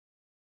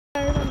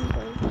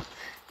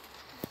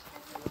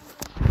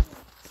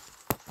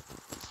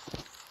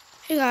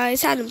Hey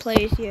guys, Adam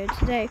Plays here.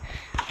 Today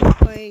we're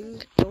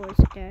playing Doors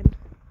again.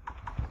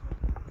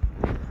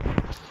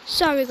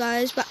 Sorry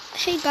guys, but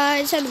hey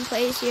guys, Adam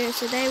Plays here.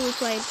 Today we're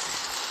playing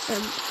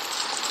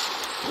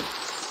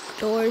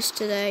Doors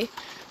today.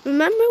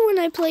 Remember when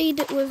I played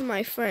it with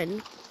my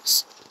friend?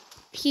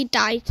 He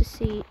died to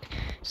see.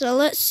 So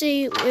let's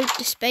see with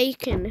this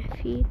bacon if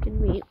he can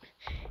meet.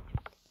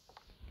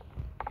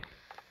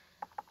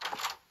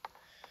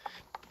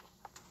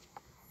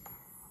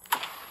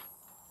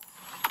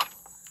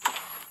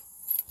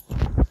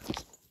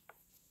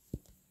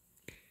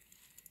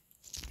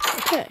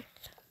 Okay.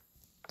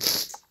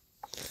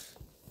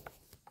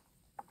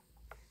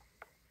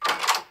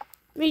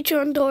 Meet you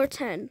on door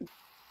 10.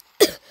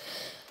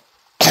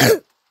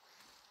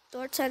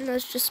 Door 10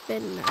 has just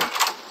been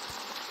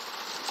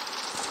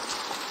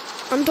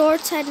on door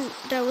 10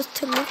 there was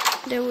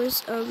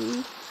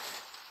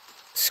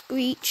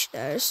Screech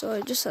there, so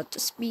I just had to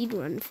speed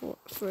run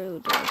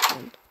through door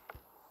 10.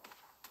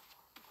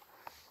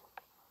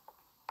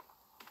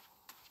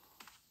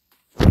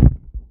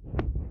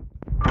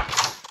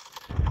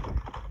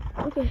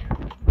 Okay.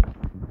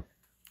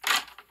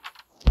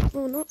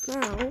 Oh, not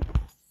now.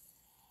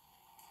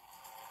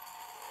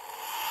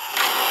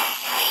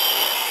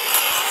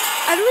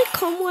 I only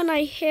come when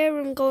I hear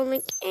him going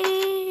like,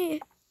 eh.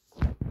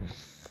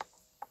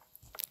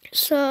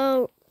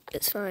 So,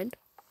 it's fine.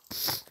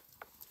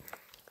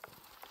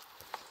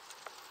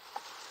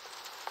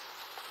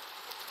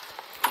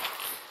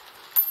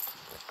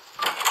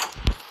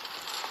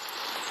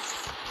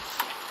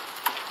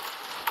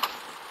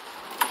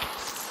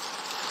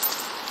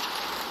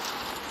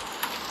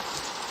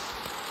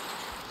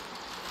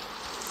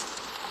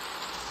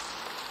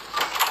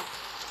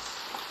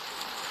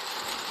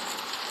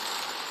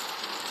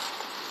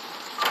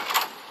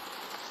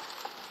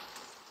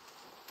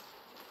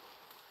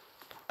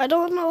 I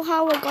don't know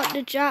how I got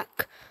the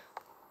Jack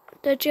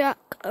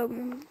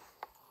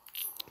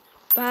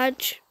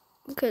badge,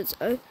 because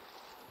I've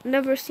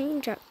never seen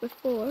Jack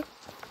before.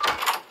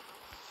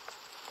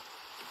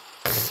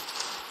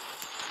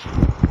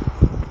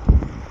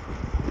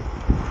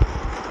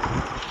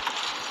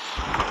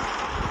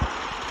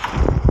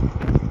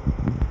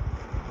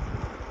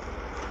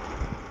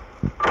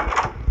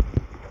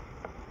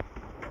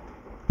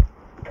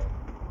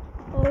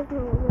 Oh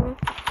no.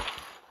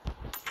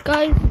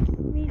 Guys,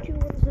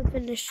 once I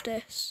finish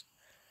this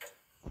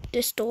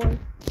door.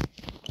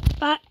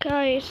 Back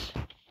guys.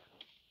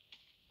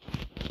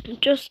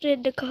 Just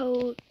did the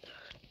code.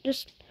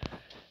 Just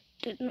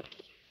didn't.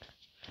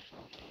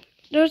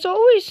 There's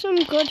always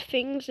some good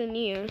things in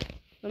here.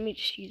 Let me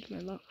just use my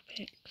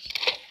lockpicks.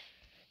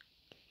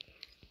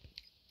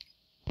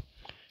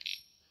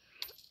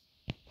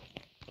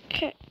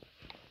 Okay.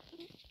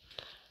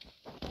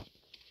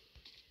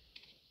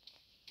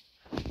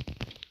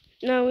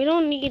 Now we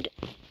don't need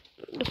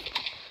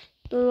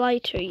the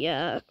lighter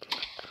yet,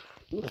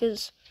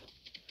 because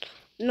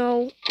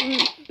no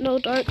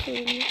dark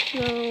rooms,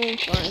 no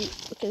fine,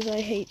 because I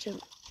hate them.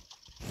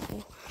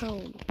 Oh,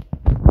 hell.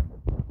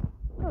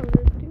 Oh,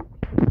 there's two.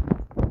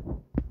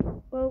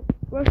 Well,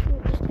 Rush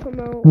will just come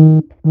out.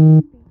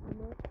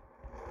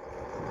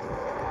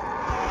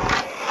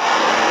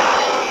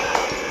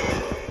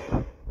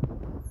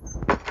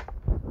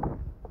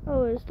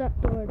 Oh, it's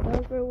that door.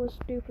 Dogger was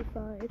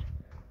stupefied.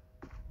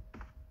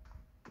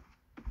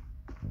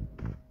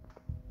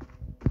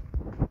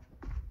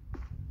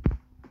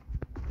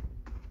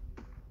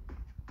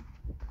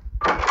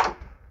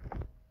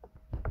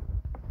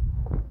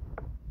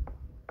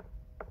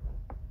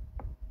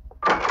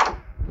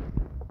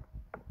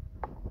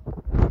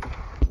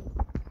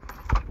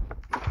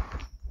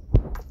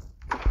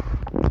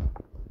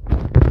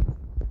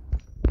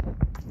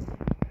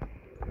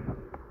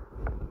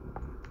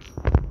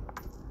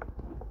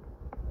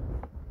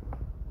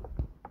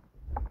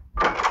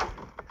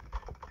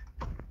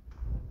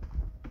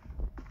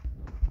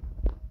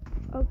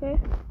 Okay.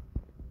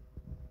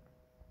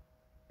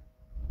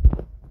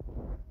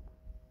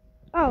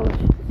 Oh,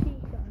 see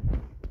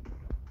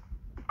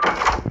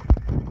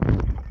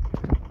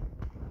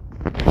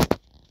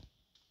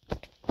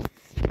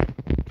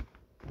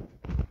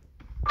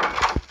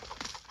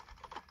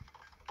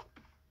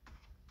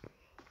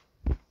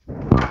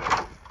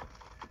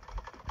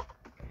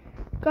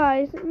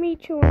guys,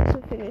 meet you once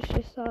I finish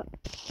this up.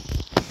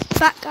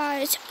 But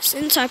guys,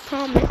 since I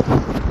promised,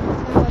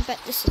 I bet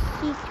this is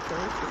secret.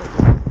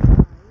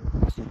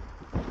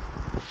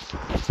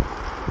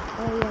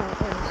 Oh yeah, it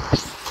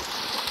is.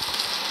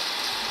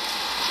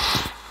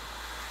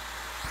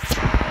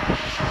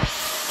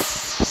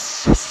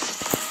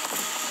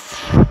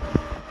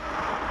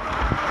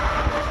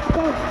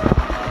 Go.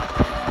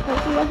 I'll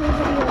see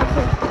everybody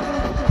else.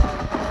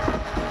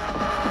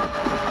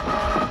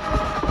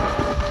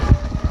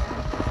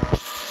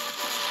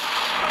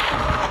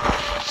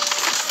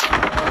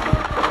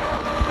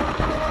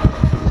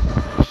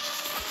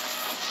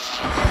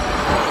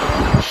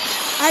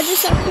 I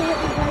just have to hit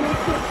the button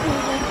quickly.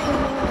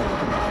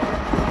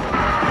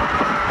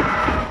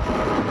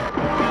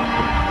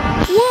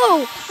 Whoa!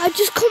 I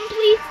just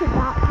completed to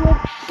that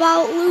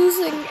without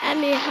losing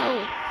any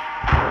health.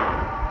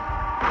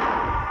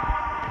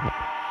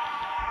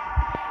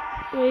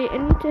 Wait, I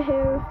need to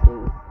hear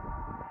the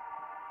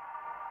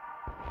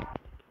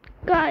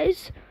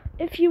guys.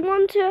 If you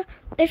want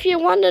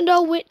to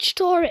know which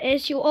door it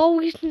is, you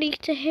always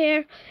need to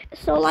hear.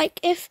 So like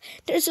if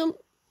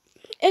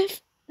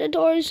the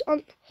door is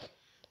on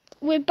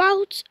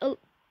without a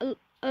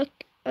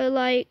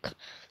like.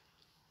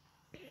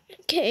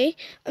 Okay,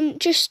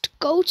 just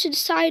go to the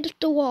side of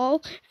the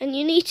wall, and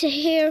you need to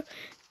hear,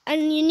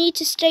 and you need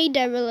to stay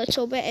there a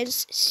little bit and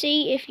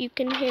see if you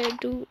can hear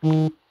Duke.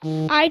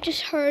 I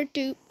just heard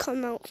Duke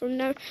come out from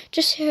there.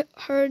 Just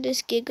heard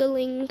his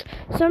giggling.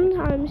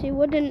 Sometimes he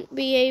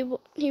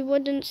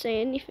wouldn't say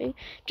anything.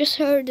 Just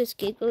heard his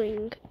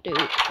giggling,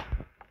 Duke.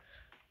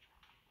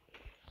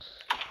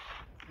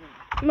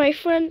 My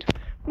friend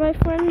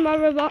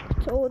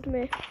Marabak told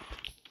me.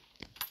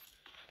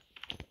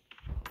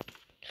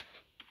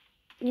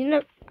 You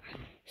know,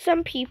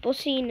 some people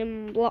seen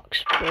him block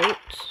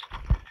sports.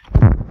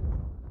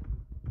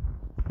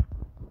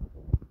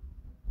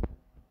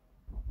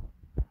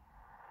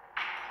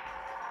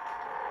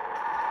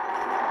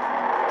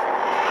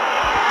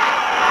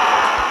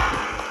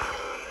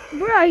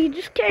 Bruh, he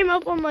just came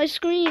up on my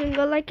screen and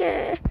got like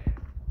a...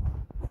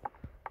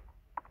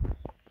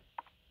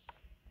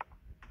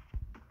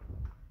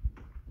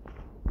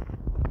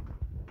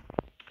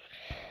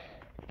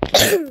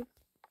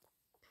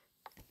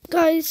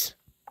 Guys,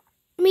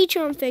 meet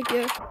you on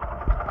figure.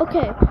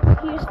 Okay,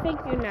 here's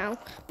figure now.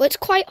 But it's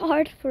quite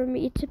hard for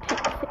me to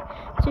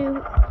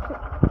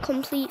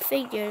complete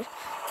figure.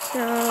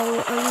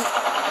 So,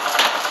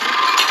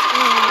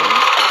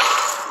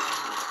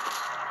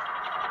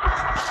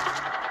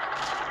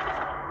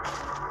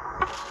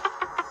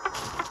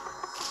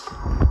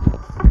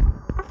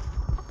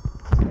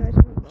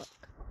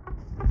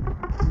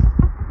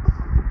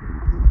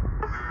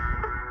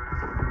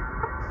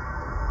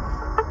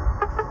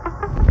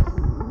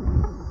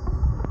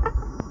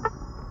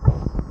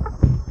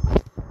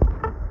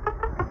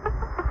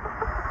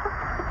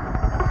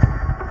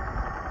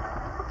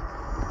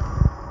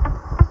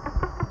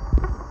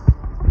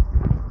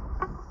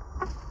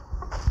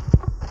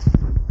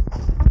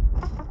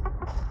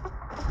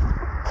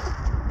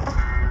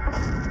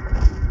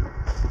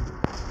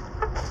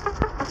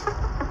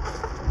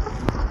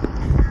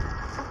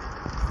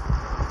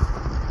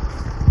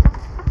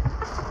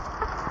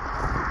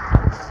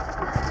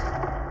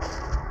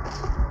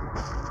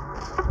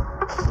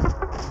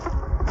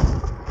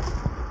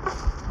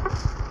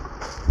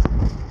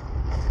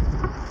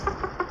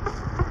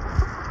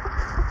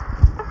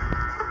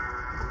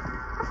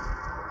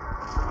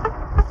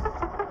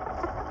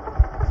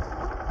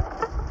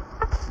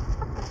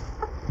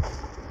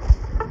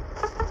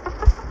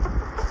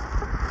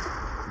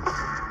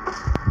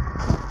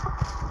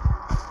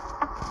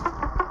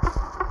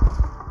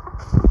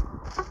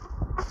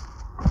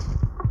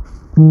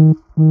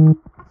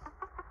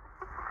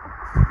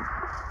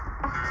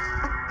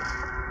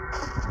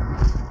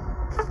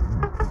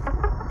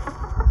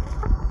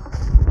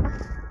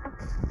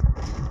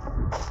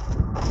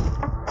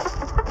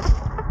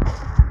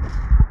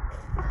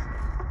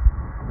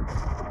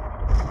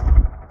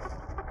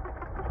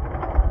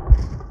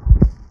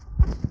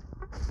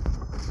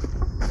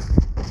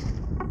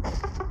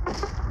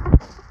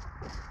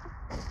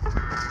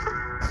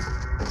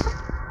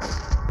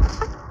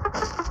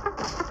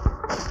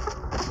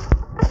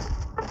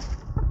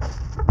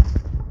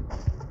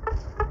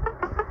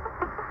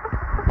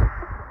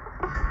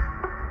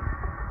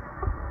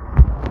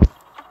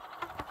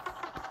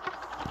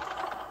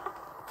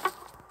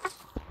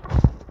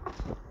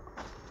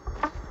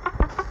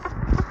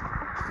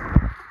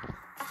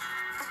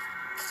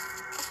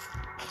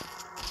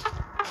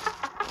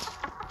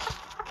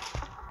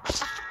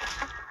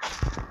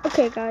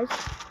 okay, guys.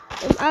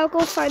 I'll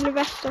go find the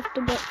rest of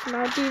the books and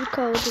I'll do the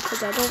code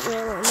because I don't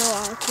really know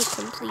how to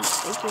complete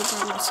figures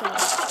by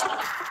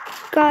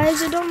myself.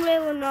 Guys, I don't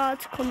really know how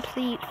to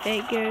complete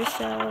figures,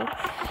 so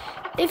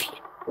if you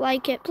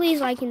like it,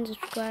 please like and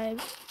subscribe.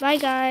 Bye,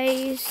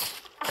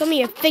 guys. Come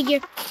here,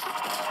 figure.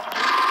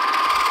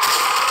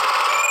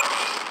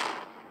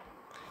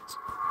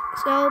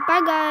 So,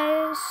 bye,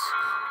 guys.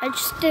 I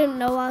just didn't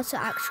know how to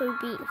actually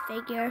beat a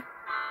figure.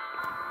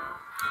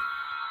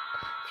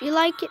 If you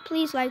like it,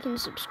 please like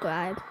and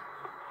subscribe.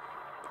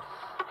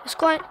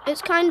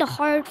 It's kind of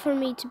hard for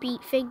me to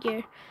beat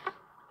figure.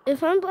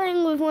 If I'm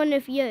playing with one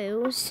of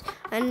yous,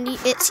 and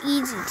it's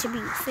easy to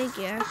beat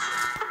figure.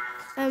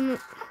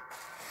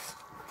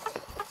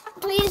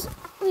 Please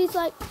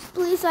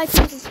like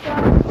and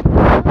subscribe.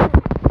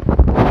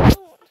 I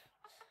don't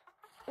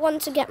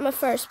want to get my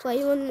first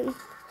play one.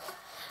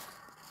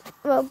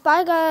 Well,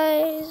 bye,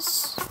 guys.